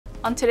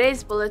On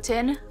today's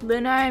bulletin,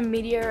 lunar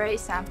meteorite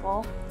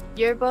sample,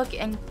 yearbook,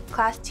 and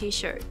class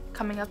t-shirt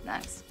coming up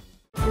next.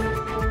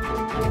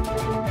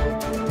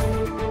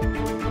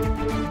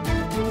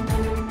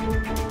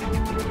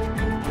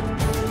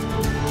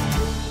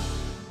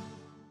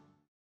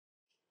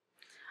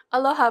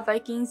 Aloha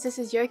Vikings, this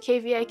is your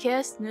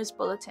KVIKS News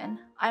Bulletin.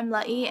 I'm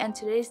La'i and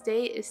today's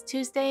date is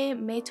Tuesday,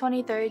 May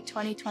 23rd,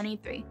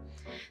 2023.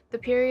 The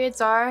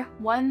periods are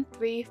 1,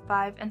 3,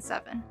 5, and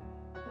 7.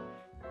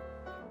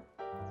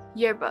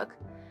 Yearbook.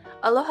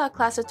 Aloha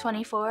Class of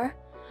 24.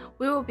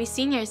 We will be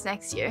seniors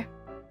next year.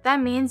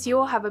 That means you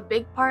will have a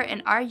big part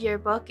in our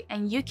yearbook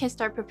and you can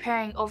start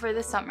preparing over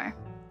the summer.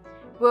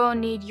 We will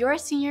need your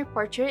senior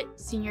portrait,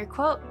 senior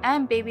quote,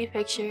 and baby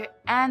picture,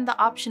 and the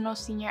optional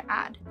senior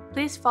ad.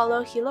 Please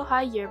follow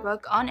Hilo-Waiakea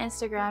Yearbook on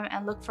Instagram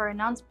and look for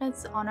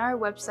announcements on our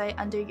website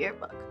under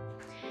Yearbook.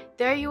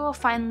 There you will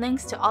find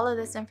links to all of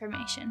this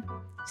information.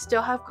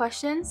 Still have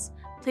questions?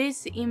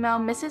 Please email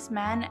Mrs.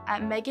 Mann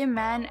at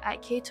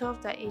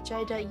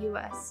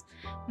meganmann@k12.hi.us.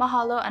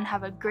 Mahalo and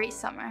have a great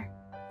summer.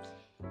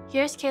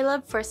 Here's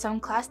Caleb for some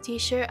class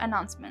t-shirt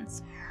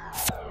announcements.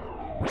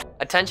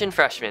 Attention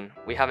freshmen,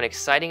 we have an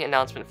exciting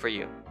announcement for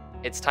you.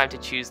 It's time to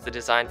choose the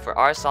design for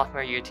our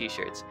sophomore year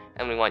t-shirts,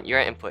 and we want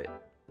your input.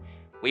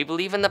 We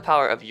believe in the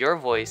power of your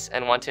voice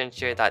and want to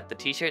ensure that the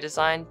t-shirt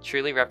design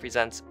truly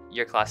represents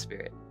your class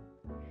spirit.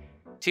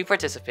 To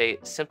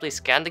participate, simply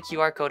scan the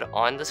QR code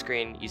on the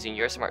screen using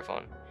your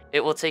smartphone.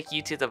 It will take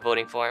you to the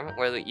voting form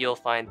where you'll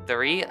find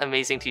 3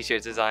 amazing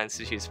t-shirt designs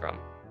to choose from.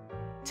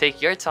 Take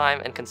your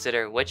time and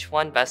consider which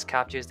one best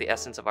captures the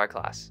essence of our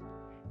class.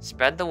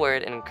 Spread the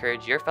word and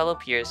encourage your fellow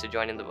peers to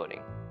join in the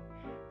voting.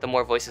 The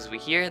more voices we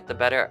hear, the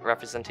better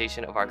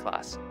representation of our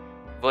class.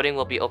 Voting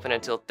will be open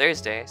until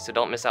Thursday, so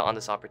don't miss out on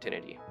this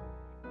opportunity.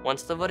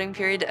 Once the voting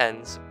period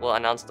ends, we'll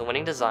announce the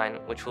winning design,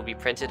 which will be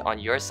printed on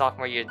your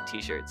sophomore year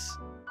t-shirts.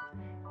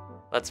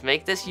 Let's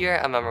make this year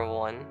a memorable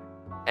one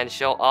and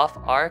show off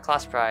our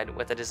class pride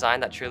with a design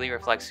that truly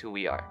reflects who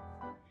we are.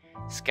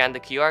 Scan the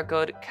QR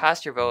code,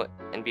 cast your vote,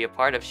 and be a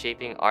part of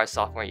shaping our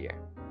sophomore year.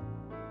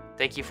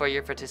 Thank you for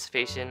your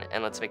participation,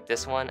 and let's make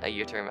this one a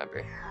year to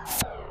remember.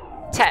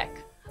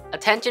 Tech.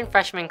 Attention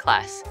freshman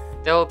class.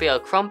 There will be a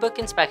Chromebook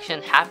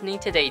inspection happening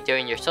today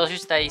during your social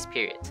studies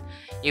period.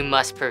 You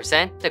must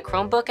present the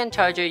Chromebook and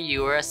charger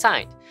you were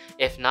assigned.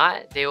 If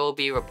not, they will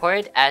be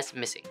reported as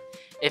missing.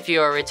 If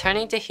you are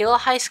returning to Hilo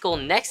High School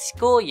next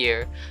school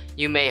year,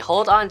 you may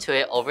hold on to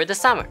it over the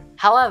summer.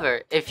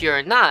 However, if you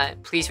are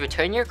not, please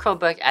return your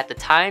Chromebook at the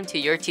time to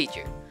your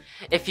teacher.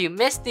 If you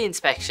missed the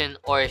inspection,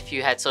 or if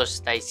you had social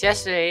studies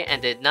yesterday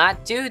and did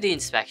not do the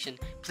inspection,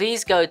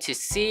 please go to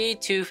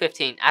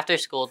C215 after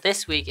school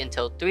this week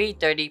until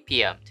 3:30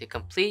 p.m. to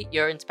complete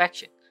your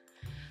inspection.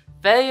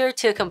 Failure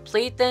to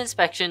complete the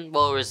inspection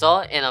will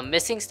result in a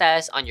missing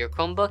status on your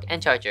Chromebook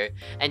and charger,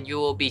 and you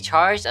will be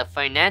charged a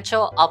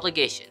financial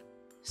obligation.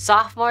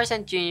 Sophomores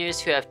and juniors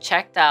who have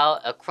checked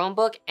out a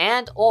Chromebook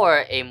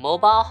and/or a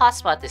mobile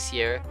hotspot this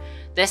year,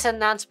 this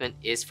announcement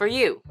is for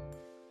you.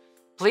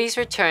 Please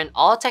return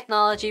all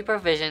technology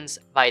provisions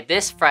by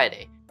this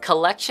Friday.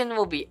 Collection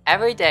will be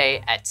every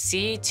day at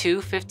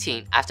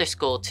C215 after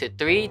school to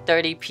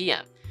 3:30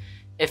 p.m.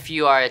 If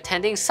you are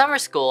attending summer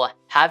school,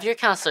 have your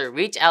counselor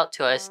reach out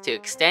to us to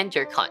extend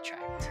your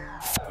contract.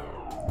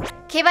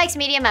 KVIKS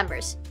media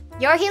members,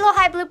 your Hilo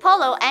High blue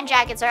polo and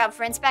jackets are up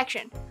for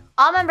inspection.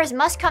 All members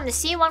must come to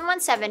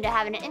C117 to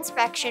have an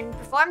inspection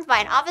performed by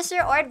an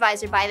officer or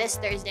advisor by this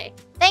Thursday.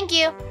 Thank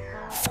you!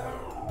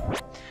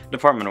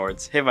 Department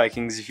awards. Hey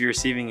Vikings, if you're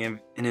receiving an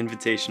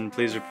invitation,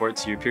 please report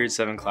to your Period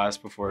 7 class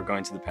before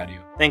going to the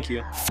patio. Thank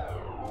you.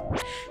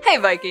 Hey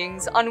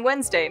Vikings! On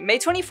Wednesday, May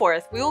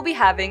 24th, we will be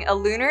having a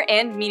lunar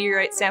and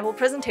meteorite sample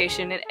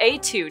presentation in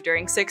A2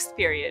 during 6th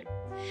period.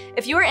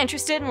 If you are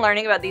interested in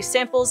learning about these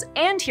samples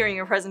and hearing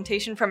a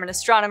presentation from an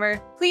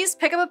astronomer, please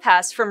pick up a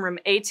pass from room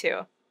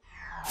A2.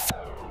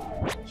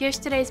 Here's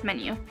today's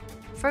menu.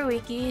 For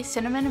wiki,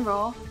 cinnamon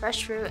roll,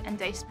 fresh fruit, and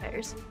diced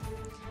pears.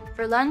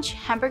 For lunch,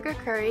 hamburger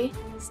curry,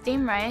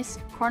 steamed rice,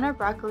 corn or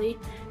broccoli,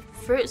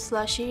 fruit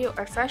slushy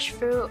or fresh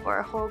fruit, or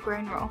a whole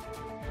grain roll.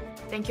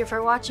 Thank you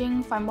for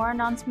watching. Find more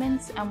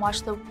announcements and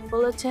watch the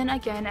bulletin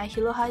again at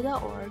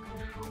hilohigh.org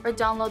or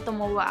download the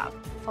mobile app.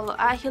 Follow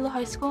at Hilo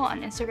High School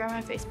on Instagram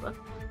and Facebook.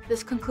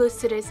 This concludes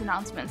today's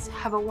announcements.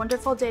 Have a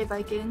wonderful day,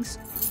 Vikings.